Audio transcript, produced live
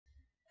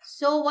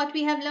So what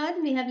we have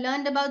learned? We have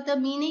learned about the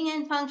meaning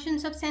and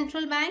functions of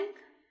central bank.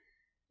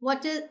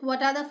 What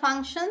are the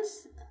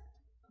functions?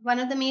 One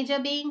of the major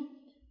being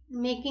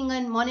making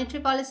a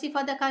monetary policy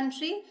for the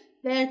country,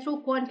 where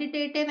through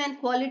quantitative and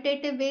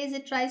qualitative ways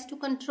it tries to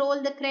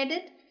control the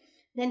credit.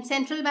 Then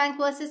central bank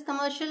versus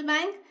commercial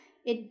bank.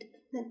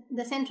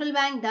 The central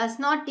bank does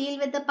not deal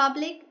with the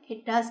public.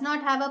 It does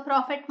not have a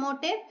profit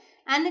motive,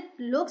 and it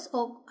looks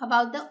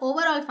about the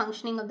overall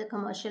functioning of the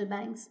commercial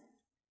banks.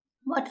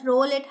 What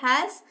role it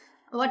has,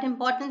 what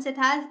importance it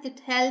has.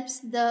 It helps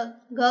the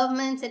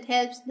governments, it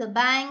helps the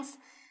banks,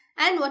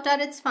 and what are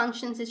its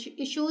functions. It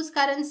issues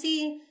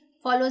currency,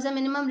 follows a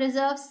minimum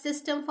reserve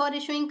system for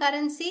issuing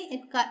currency.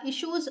 It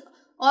issues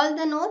all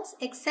the notes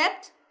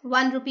except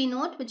 1 rupee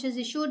note, which is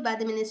issued by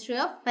the Ministry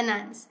of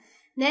Finance.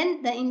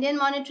 Then the Indian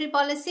monetary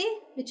policy,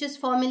 which is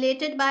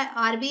formulated by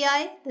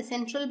RBI, the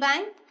central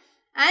bank,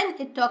 and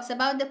it talks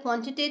about the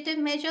quantitative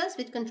measures,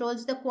 which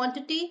controls the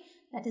quantity,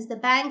 that is the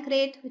bank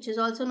rate, which is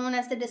also known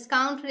as the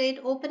discount rate,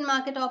 open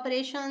market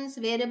operations,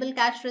 variable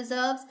cash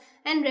reserves,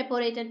 and repo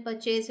rate and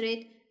purchase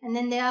rate. And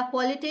then there are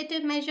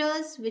qualitative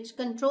measures, which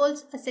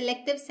controls a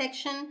selective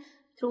section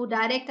through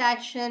direct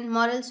action,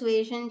 moral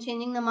suasion,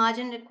 changing the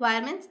margin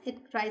requirements.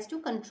 It tries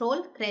to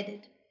control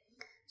credit.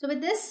 So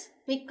with this,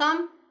 we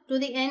come to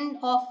the end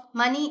of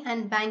money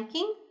and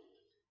banking.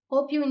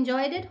 Hope you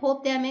enjoyed it.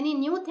 Hope there are many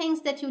new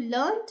things that you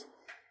learned,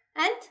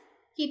 and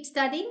keep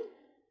studying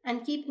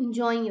and keep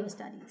enjoying your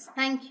studies.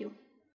 Thank you.